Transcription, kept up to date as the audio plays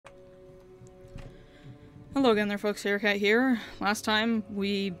Hello again there folks, TaterCat here. Last time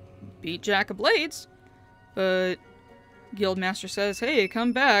we beat Jack of Blades, but Guildmaster says, hey,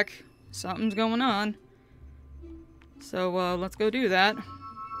 come back, something's going on. So let's go do that.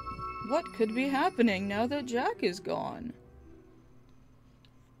 What could be happening now that Jack is gone?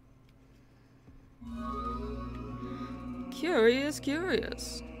 Curious,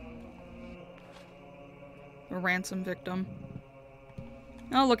 curious. A ransom victim.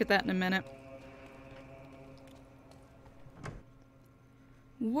 I'll look at that in a minute.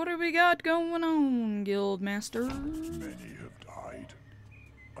 What do we got going on, Guildmaster? Many have died.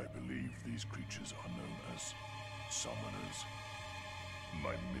 I believe these creatures are known as summoners.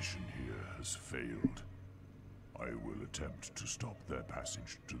 My mission here has failed. I will attempt to stop their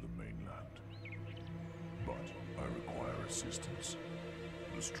passage to the mainland. But I require assistance.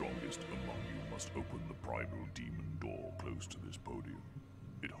 The strongest among you must open the primal demon door close to this podium.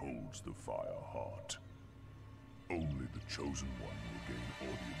 It holds the fire heart. Only the chosen one will gain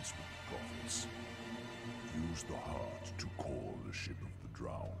audience with the prophets. Use the heart to call the ship of the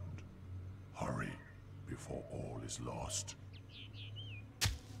drowned. Hurry, before all is lost.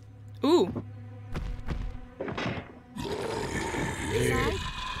 Ooh.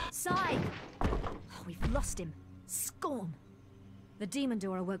 Scythe! Oh, we've lost him. Scorn! The demon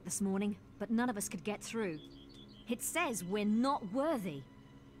door awoke this morning, but none of us could get through. It says we're not worthy.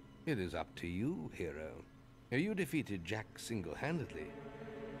 It is up to you, hero. You defeated Jack single-handedly.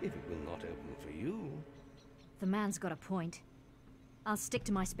 If it will not open for you... The man's got a point. I'll stick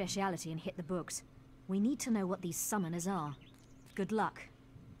to my speciality and hit the books. We need to know what these summoners are. Good luck.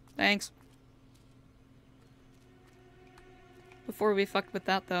 Thanks. Before we fuck with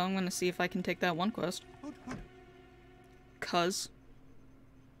that, though, I'm gonna see if I can take that one quest. 'Cause.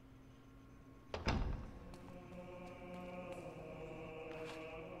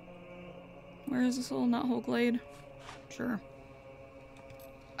 Where is this little knothole glade? Sure.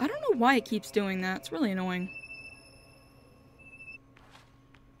 I don't know why it keeps doing that. It's really annoying.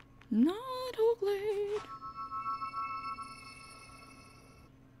 Knothole glade.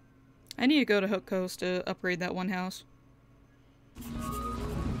 I need to go to Hook Coast to upgrade that one house.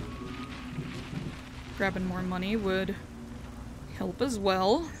 Grabbing more money would help as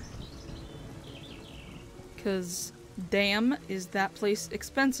well. 'Cause damn, is that place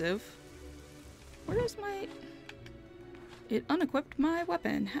expensive. Where's my... It unequipped my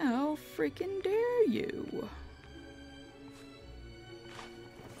weapon. How freaking dare you?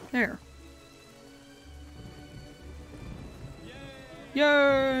 There.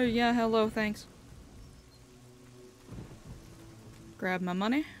 Yay! Yeah, hello, thanks. Grab my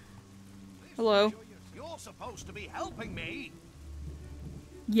money. Hello. You're supposed to be helping me.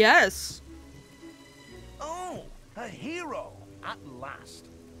 Yes! Oh, a hero, at last.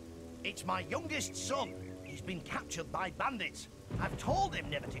 It's my youngest son. He's been captured by bandits. I've told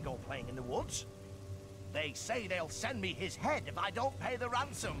him never to go playing in the woods. They say they'll send me his head if I don't pay the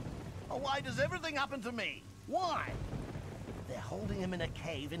ransom. Oh, why does everything happen to me? Why? They're holding him in a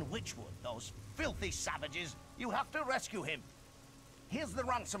cave in Witchwood, those filthy savages. You have to rescue him. Here's the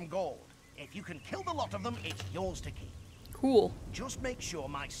ransom gold. If you can kill the lot of them, it's yours to keep. Cool. Just make sure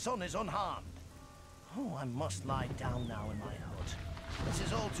my son is unharmed. Oh, I must lie down now in my hut. This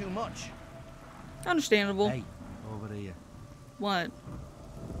is all too much. Understandable. Hey, over here. What?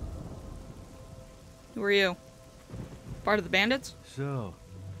 Who are you? Part of the bandits? So,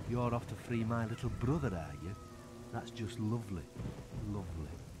 you're off to free my little brother, are you? That's just lovely. Lovely.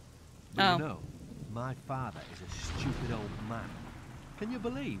 But Oh. you know, my father is a stupid old man. Can you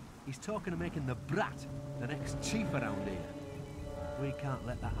believe he's talking of making the brat the next chief around here? We can't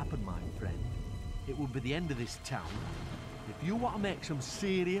let that happen, my friend. It will be the end of this town. If you want to make some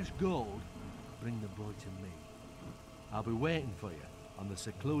serious gold, bring the boy to me. I'll be waiting for you on the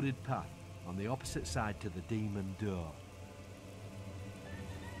secluded path on the opposite side to the demon door.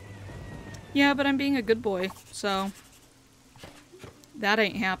 Yeah, but I'm being a good boy, so... That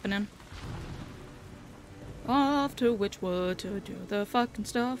ain't happening. Off to Witchwood to do the fucking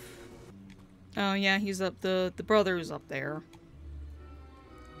stuff. Oh yeah, he's up, the brother's up there.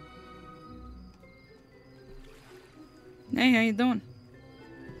 Hey, how you doing?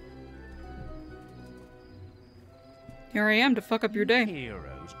 Here I am to fuck up your day.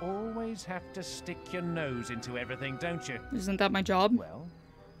 Heroes always have to stick your nose into everything, don't you? Isn't that my job? Well,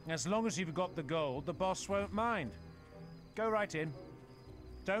 as long as you've got the gold, the boss won't mind. Go right in.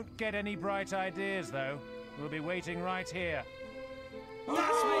 Don't get any bright ideas, though. We'll be waiting right here.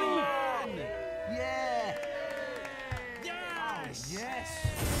 That's my man! Yeah! Yes!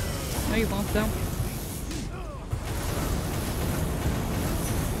 Yes! No, you won't, though.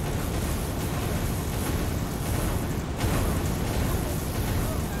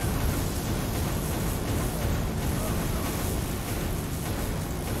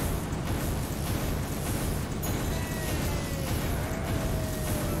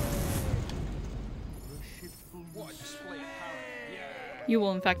 You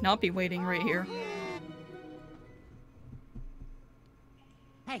will in fact not be waiting right here.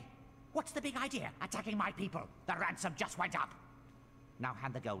 Hey, what's the big idea? Attacking my people. The ransom just went up. Now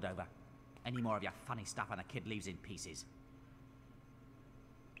hand the gold over. Any more of your funny stuff and the kid leaves in pieces.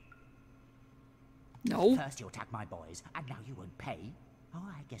 No. First you attack my boys, and now you won't pay? Oh,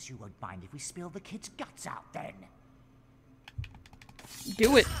 I guess you won't mind if we spill the kid's guts out then.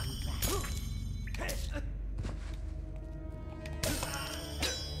 Do it.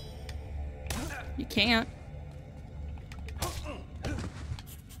 You can't.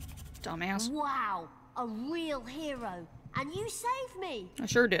 Dumbass. Wow, a real hero. And you saved me. I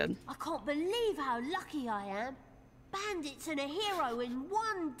sure did. I can't believe how lucky I am. Bandits and a hero in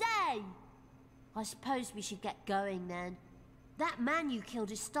one day. I suppose we should get going then. That man you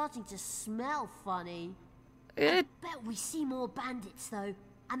killed is starting to smell funny. I bet we see more bandits though.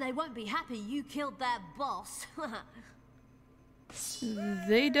 And they won't be happy you killed their boss.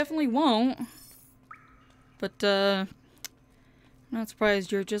 They definitely won't. But, I'm not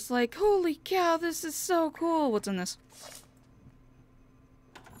surprised you're just like, holy cow, this is so cool. What's in this?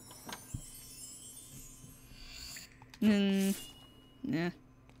 Nah. I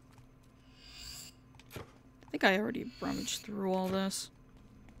think I already rummaged through all this.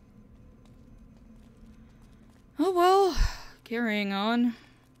 Oh well, carrying on.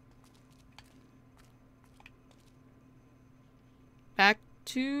 Back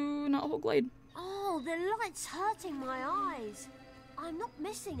to Knothole Glade. Oh, the light's hurting my eyes. I'm not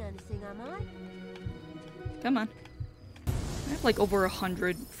missing anything, am I? Come on. I have like over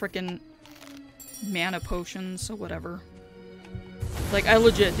 100 frickin' mana potions, so whatever. Like, I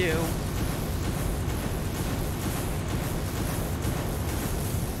legit do.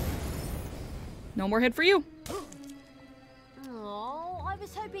 No more head for you. Oh, I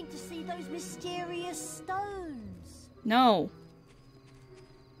was hoping to see those mysterious stones. No.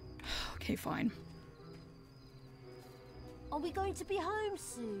 Okay, fine. Are we going to be home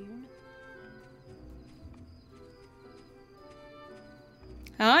soon?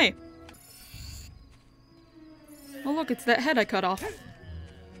 Hi. Oh look, it's that head I cut off.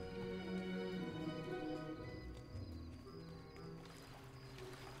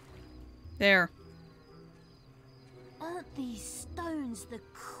 There. Aren't these stones the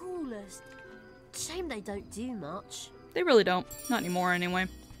coolest? Shame they don't do much. They really don't. Not anymore, anyway.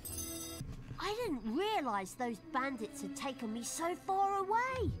 I didn't realize those bandits had taken me so far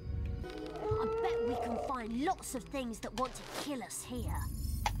away. I bet we can find lots of things that want to kill us here.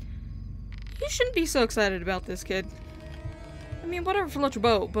 You shouldn't be so excited about this, kid. I mean, whatever floats your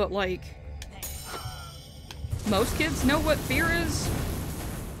boat, but like... most kids know what fear is.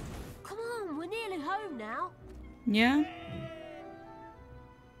 Come on, we're nearly home now. Yeah.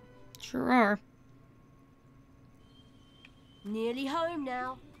 Sure are. Nearly home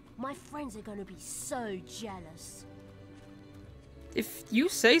now. My friends are gonna be so jealous. If you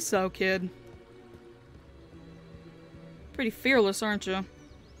say so, kid. Pretty fearless, aren't you?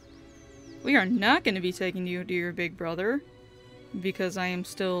 We are not going to be taking you to your big brother, because I am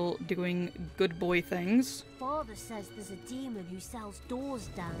still doing good boy things. Father says there's a demon who sells doors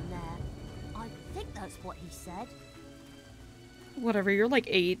down there. I think that's what he said. Whatever, you're like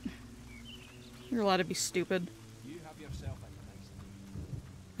 8. You're allowed to be stupid. You have yourself a nice day.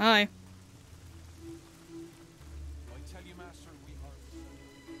 Hi. I tell you, Master, we are...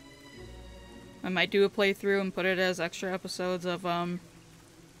 I might do a playthrough and put it as extra episodes of,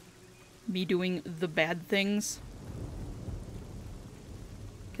 me doing the bad things.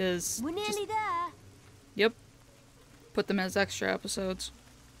 Because... We're nearly there. Yep. Put them as extra episodes.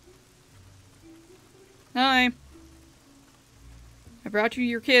 Hi. I brought you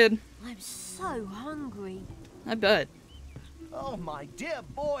your kid. I'm so hungry. I bet. Oh, my dear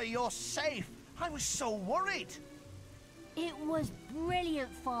boy, you're safe. I was so worried. It was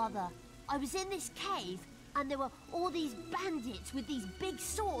brilliant, Father. I was in this cave, and there were all these bandits with these big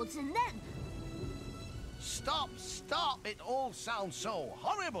swords, and then... Stop, stop. It all sounds so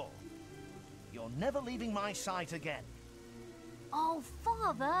horrible. You're never leaving my sight again. Oh,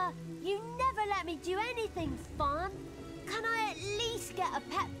 Father, you never let me do anything fun. Can I at least get a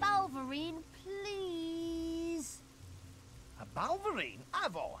pet Balverine, please? A Balverine?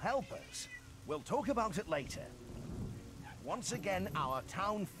 Avo, help us. We'll talk about it later. Once again, our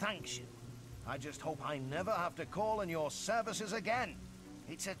town thanks you. I just hope I never have to call on your services again.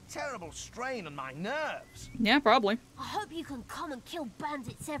 It's a terrible strain on my nerves. Yeah, probably. I hope you can come and kill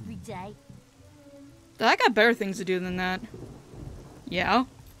bandits every day. I got better things to do than that. Yeah.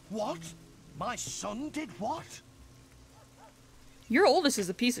 What? My son did what? Your oldest is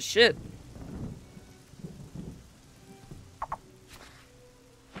a piece of shit.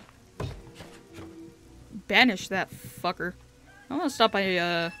 banish that fucker. I want to stop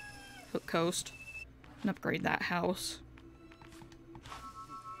by Hook Coast and upgrade that house.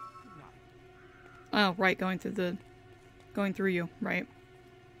 Oh, right, going through you, right.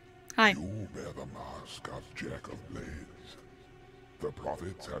 Hi. You bear the mask of Jack of Blades. The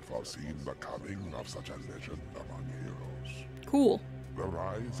prophets had foreseen the coming of such a legend among heroes. Cool. The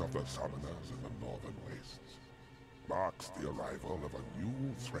rise of the summoners in the northern wastes marks the arrival of a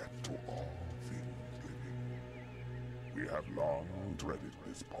new threat to all things living. We have long dreaded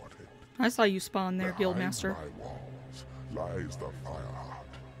this portent. I saw you spawn there, Guildmaster. Behind my walls lies the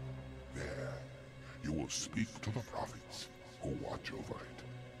Fireheart. There, you will speak to the prophets who watch over it.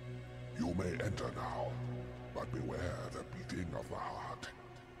 You may enter now, but beware the beating of the heart.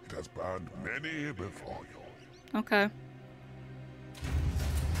 It has burned many before you. Okay.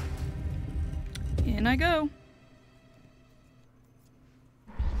 In I go.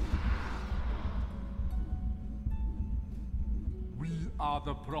 We are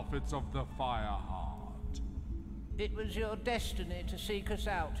the prophets of the Fireheart. It was your destiny to seek us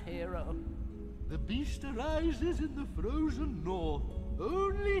out, hero. The beast arises in the frozen north.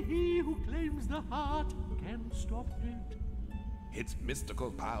 Only he who claims the heart can stop it. Its mystical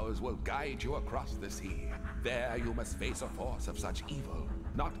powers will guide you across the sea. There you must face a force of such evil.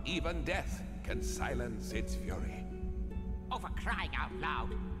 Not even death can silence its fury. Oh, for crying out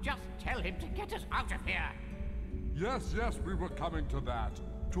loud, just tell him to get us out of here. Yes, yes, we were coming to that.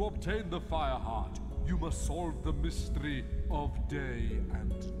 To obtain the Fireheart, you must solve the mystery of day and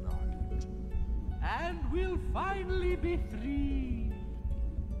night. And we'll finally be free.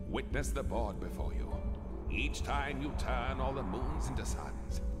 Witness the board before you. Each time you turn all the moons into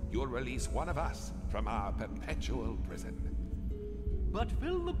suns, you'll release one of us from our perpetual prison. But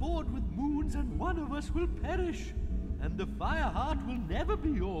fill the board with moons and one of us will perish. And the Fireheart will never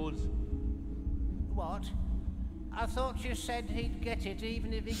be yours. What? I thought you said he'd get it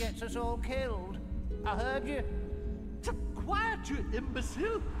even if he gets us all killed. I heard you. Quiet, you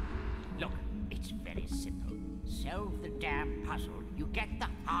imbecile! Look, it's very simple. Solve the damn puzzle. You get the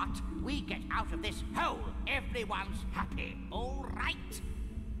heart, we get out of this hole. Everyone's happy, all right?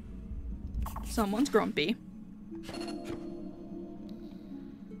 Someone's grumpy.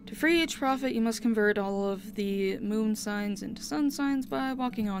 To free each prophet, you must convert all of the moon signs into sun signs by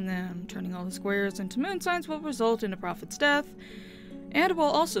walking on them. Turning all the squares into moon signs will result in a prophet's death, and will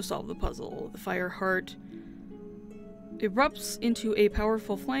also solve the puzzle. The Fireheart erupts into a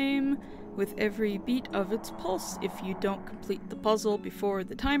powerful flame with every beat of its pulse. If you don't complete the puzzle before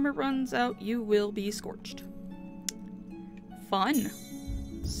the timer runs out, you will be scorched. Fun.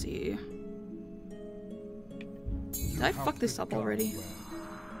 Let's see. Did I fuck this up already?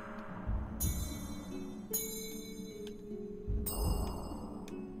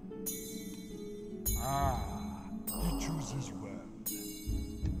 He chooses well.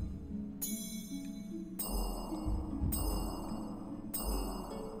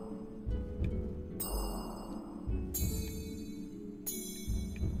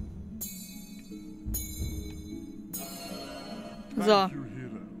 Thank you,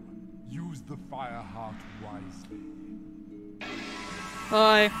 hero. Use the Fireheart wisely.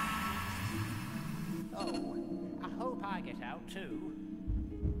 Bye. Oh, I hope I get out too.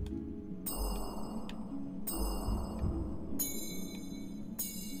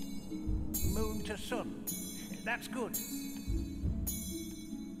 Moon to sun. That's good.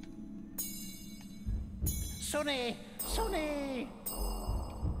 Sunny! Sunny!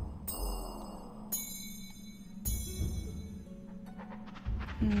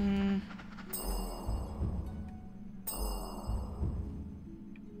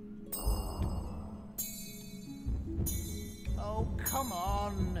 Oh, come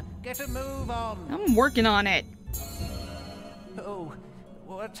on. Get a move on. I'm working on it. Oh,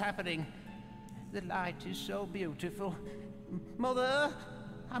 what's happening? The light is so beautiful. Mother,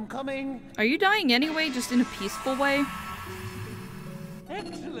 I'm coming. Are you dying anyway, just in a peaceful way?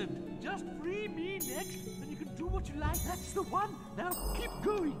 Excellent! Just free me next, and you can do what you like. That's the one. Now keep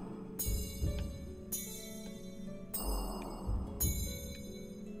going.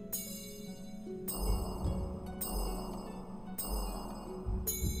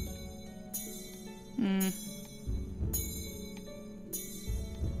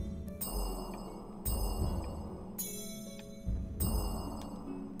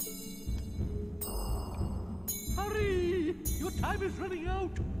 Hurry! Your time is running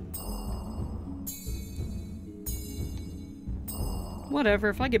out. Whatever,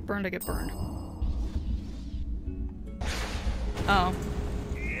 if I get burned, I get burned. Oh.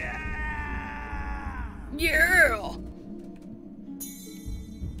 Yeah!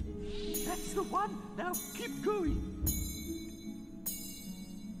 That's That's the one! Now keep going!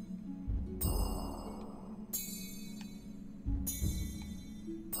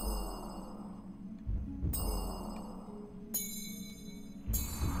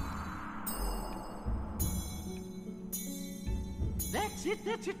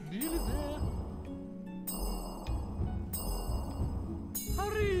 That's it, nearly there.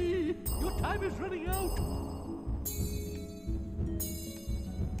 Hurry! Your time is running out.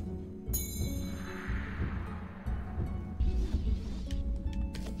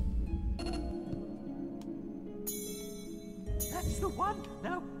 That's the one.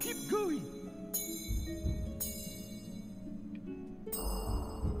 Now keep going.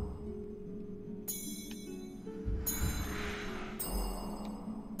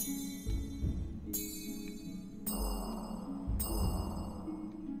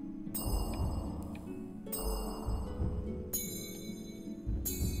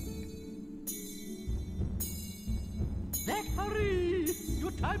 Hurry!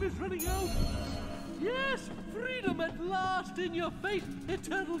 Your time is running out. Yes, freedom at last in your fate,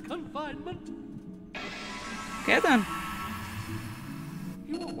 eternal confinement. Okay then.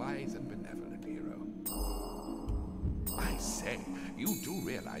 You are wise and benevolent, hero. I say, you do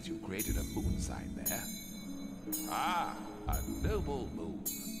realize you created a moon sign there? Ah, a noble move.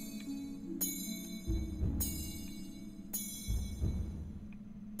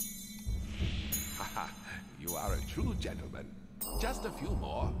 Haha, you are a true gentleman. Just a few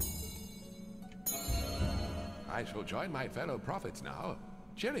more. I shall join my fellow prophets now.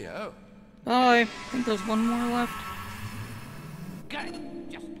 Cheerio. Bye. I think there's one more left.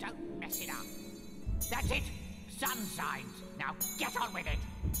 Good. Just don't mess it up. That's it. Sun signs. Now get on with it.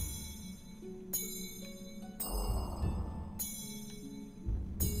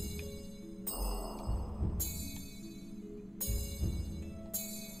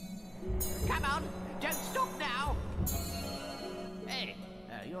 Come on. Don't stop now. Hey,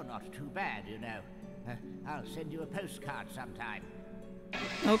 you're not too bad, you know. I'll send you a postcard sometime.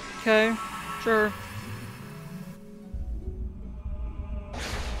 Okay, sure.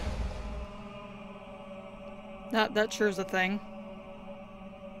 That sure's a thing.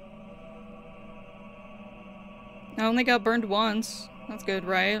 I only got burned once. That's good,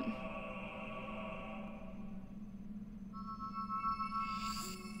 right?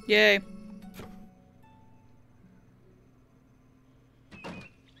 Yay.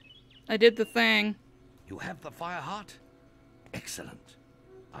 I did the thing. You have the fire heart? Excellent.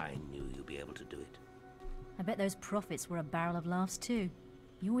 I knew you'd be able to do it. I bet those prophets were a barrel of laughs too.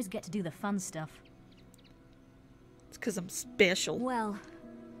 You always get to do the fun stuff. It's because I'm special. Well,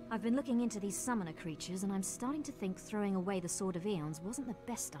 I've been looking into these summoner creatures, and I'm starting to think throwing away the Sword of Eons wasn't the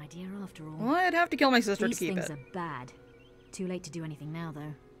best idea after all. Well, I'd have to kill my sister These to keep things it. are bad. Too late to do anything now,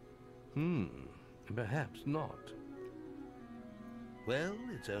 though. Perhaps not. Well,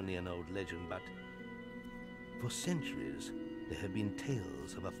 it's only an old legend, but for centuries there have been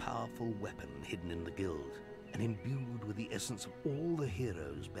tales of a powerful weapon hidden in the guild and imbued with the essence of all the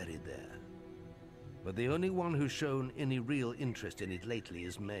heroes buried there. But the only one who's shown any real interest in it lately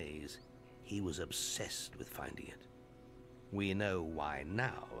is Maze. He was obsessed with finding it. We know why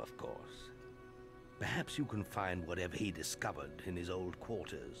now, of course. Perhaps you can find whatever he discovered in his old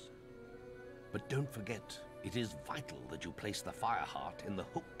quarters. But don't forget, it is vital that you place the fire heart in the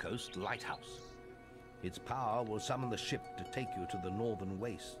Hook Coast Lighthouse. Its power will summon the ship to take you to the northern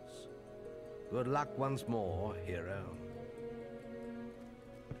wastes. Good luck once more, hero.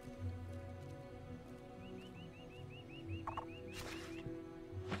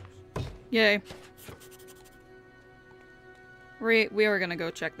 Yay. We are gonna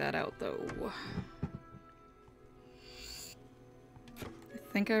go check that out, though.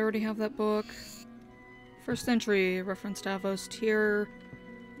 I think I already have that book. First entry, reference Davos Tier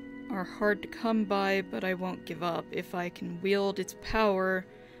are hard to come by, but I won't give up. If I can wield its power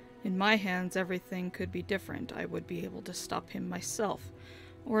in my hands, everything could be different. I would be able to stop him myself,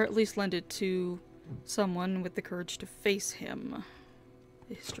 or at least lend it to someone with the courage to face him.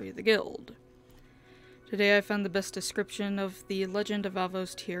 The history of the guild. Today I found the best description of the legend of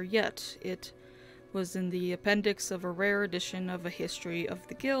Avos Tier yet. It was in the appendix of a rare edition of a history of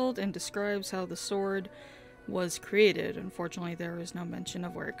the guild and describes how the sword was created. Unfortunately, there is no mention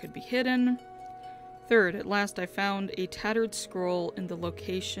of where it could be hidden. Third, at last I found a tattered scroll in the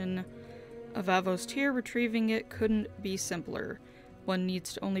location of Avos Tier. Retrieving it couldn't be simpler. One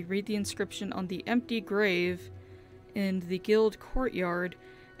needs to only read the inscription on the empty grave in the guild courtyard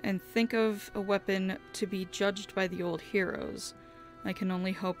and think of a weapon to be judged by the old heroes. I can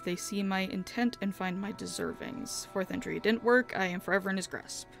only hope they see my intent and find my deservings. Fourth entry, it didn't work. I am forever in his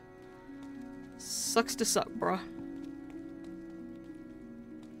grasp. Sucks to suck, bruh.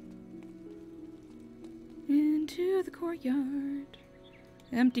 Into the courtyard.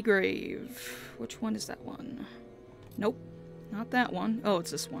 Empty grave. Which one is that one? Nope. Not that one. Oh,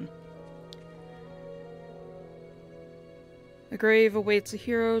 it's this one. A grave awaits a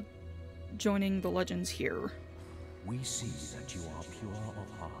hero, joining the legends here. We see that you are pure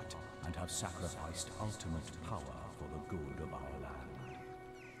of heart and have sacrificed ultimate power for the good of our land.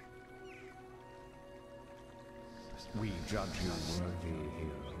 We judge you worthy,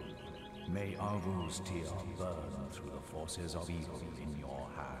 hero. May Arvu's tear burn through the forces of evil in your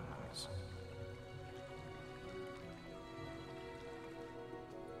hands.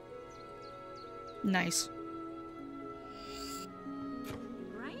 Nice.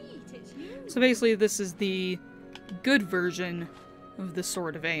 Great, it's you. So basically this is the good version of the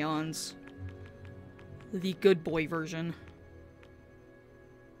Sword of Aeons. The good boy version.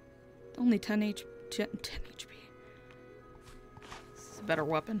 Only 10 HP. It's a better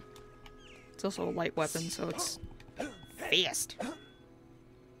weapon. It's also a light weapon, so it's fast.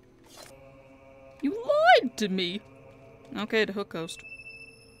 You lied to me! Okay, to Hook Coast.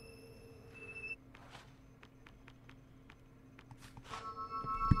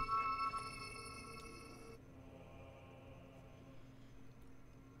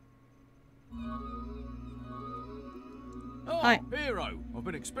 Hi. Hero, I've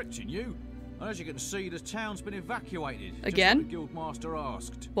been expecting you. And as you can see, the town's been evacuated. Again? Just like the Guildmaster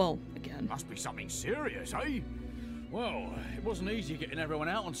asked. Well, again. Must be something serious, eh? Well, it wasn't easy getting everyone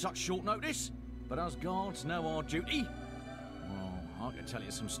out on such short notice. But us guards know our duty. Well, I could tell you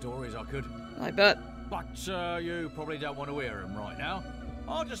some stories I could. I bet. But you probably don't want to hear them right now.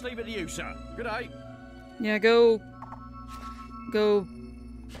 I'll just leave it to you, sir. Good day. Yeah, go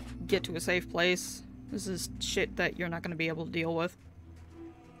get to a safe place. This is shit that you're not going to be able to deal with.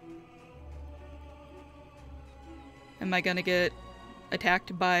 Am I going to get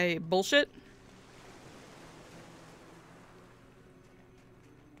attacked by bullshit?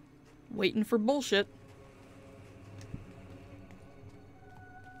 Waiting for bullshit.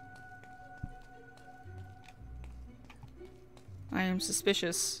 I am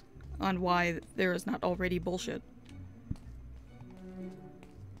suspicious on why there is not already bullshit.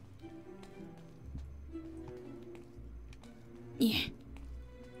 Yeah.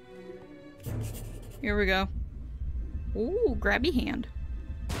 Here we go. Ooh, grabby hand.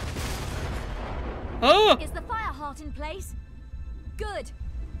 Oh! Is the fire heart in place? Good.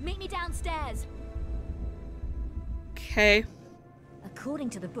 Meet me downstairs. Okay. According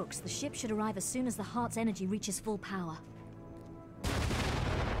to the books, the ship should arrive as soon as the heart's energy reaches full power.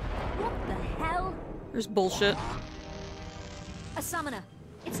 What the hell? There's bullshit. A summoner.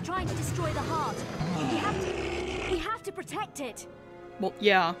 It's trying to destroy the heart. We have to protect it. Well,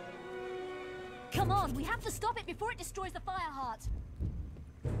 yeah. Come on, we have to stop it before it destroys the fire heart.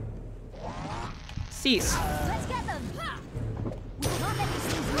 Cease. Let's get them. We can't let these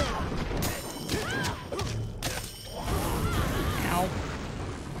things live. Ow.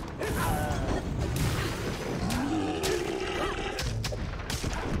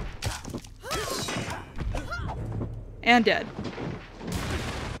 And dead.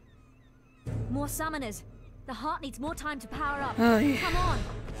 More summoners. The heart needs more time to power up. Oh, yeah. Come on.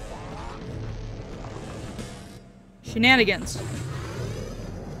 Shenanigans.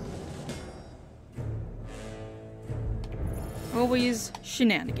 Always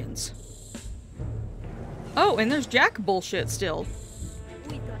shenanigans. Oh, and there's Jack bullshit still.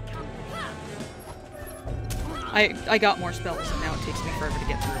 I got more spells and now it takes me forever to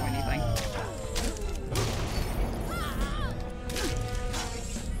get through anything.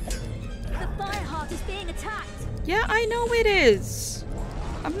 The fire heart is being attacked. Yeah, I know it is.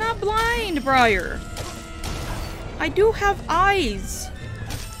 I'm not blind, Briar. I do have eyes.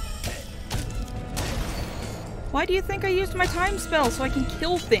 Why do you think I used my time spell so I can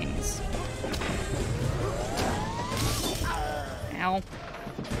kill things? Ow.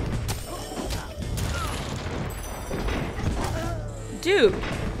 Dude.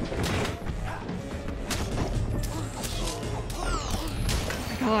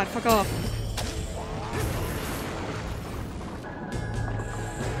 Oh my god, fuck off.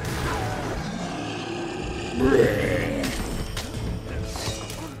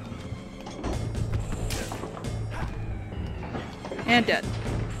 And dead.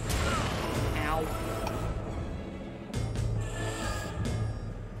 Ow.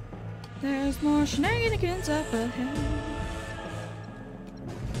 There's more shenanigans up ahead.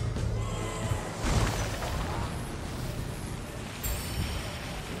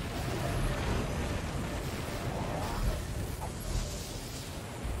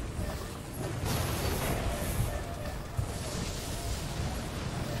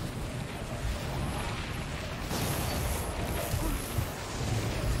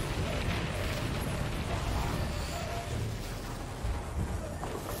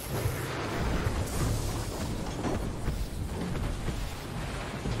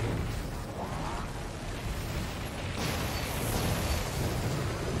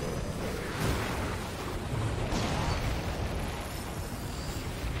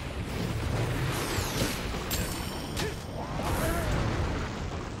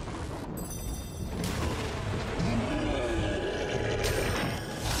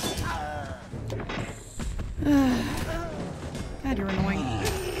 God, you're annoying.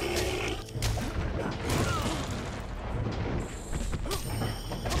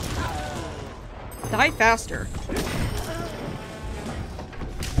 Die faster.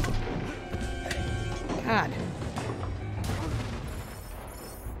 God.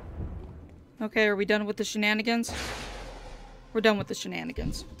 Okay, are we done with the shenanigans? We're done with the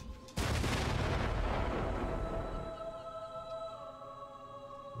shenanigans.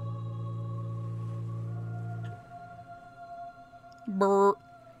 Brr.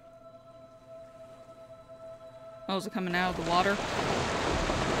 Oh, is it coming out of the water?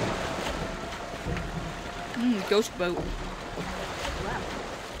 Ghost boat. Well,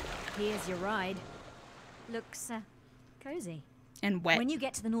 here's your ride. Looks, cozy. And wet. When you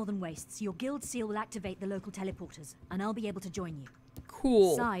get to the Northern Wastes, your guild seal will activate the local teleporters, and I'll be able to join you.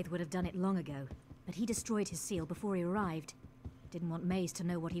 Cool. Scythe would have done it long ago, but he destroyed his seal before he arrived. Didn't want Maze to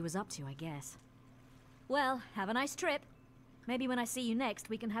know what he was up to, I guess. Well, have a nice trip. Maybe when I see you next,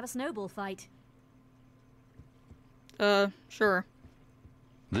 we can have a snowball fight. Sure.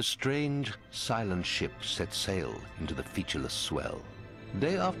 The strange, silent ship set sail into the featureless swell.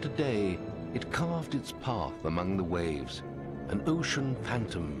 Day after day, it carved its path among the waves, an ocean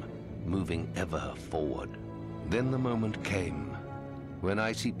phantom moving ever forward. Then the moment came, when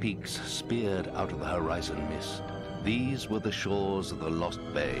icy peaks speared out of the horizon mist. These were the shores of the Lost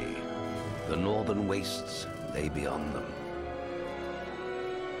Bay. The Northern Wastes lay beyond them.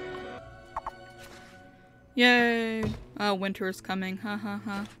 Yay! Oh, winter is coming. Ha ha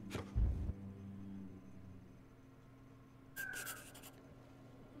ha.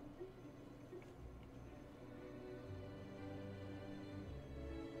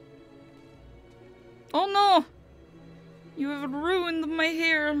 Oh no! You have ruined my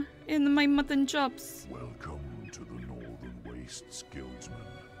hair and my mutton chops. Welcome to the Northern Wastes, Guildsman.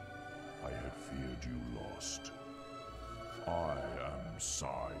 I had feared you lost. I am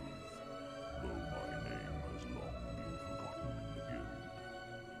Scythe, though my name has long been forgotten in the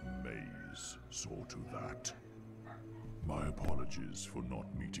guild. Maze saw to that. My apologies for not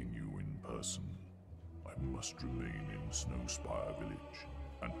meeting you in person. I must remain in Snowspire Village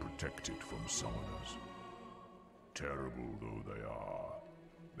and protect it from summoners. Terrible though they are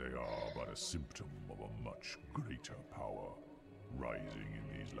but a symptom of a much greater power rising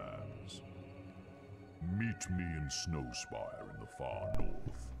in these lands. Meet me in Snowspire in the far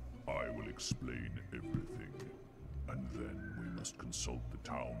north. I will explain everything, and then we must consult the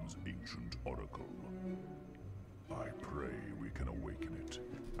town's ancient oracle. I pray we can awaken it,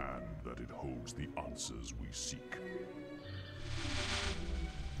 and that it holds the answers we seek.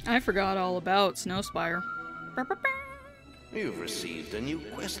 I forgot all about Snowspire. You've received a new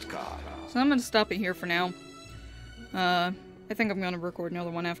quest card. So I'm gonna stop it here for now. I think I'm gonna record another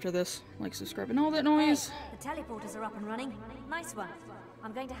one after this. Like, subscribe, and all that noise. Hey, the teleporters are up and running. Nice one.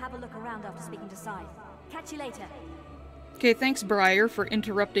 I'm going to have a look around after speaking to Scythe. Catch you later. Okay, thanks, Briar, for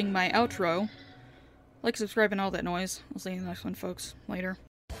interrupting my outro. Like, subscribe, and all that noise. I'll see you in the next one, folks. Later.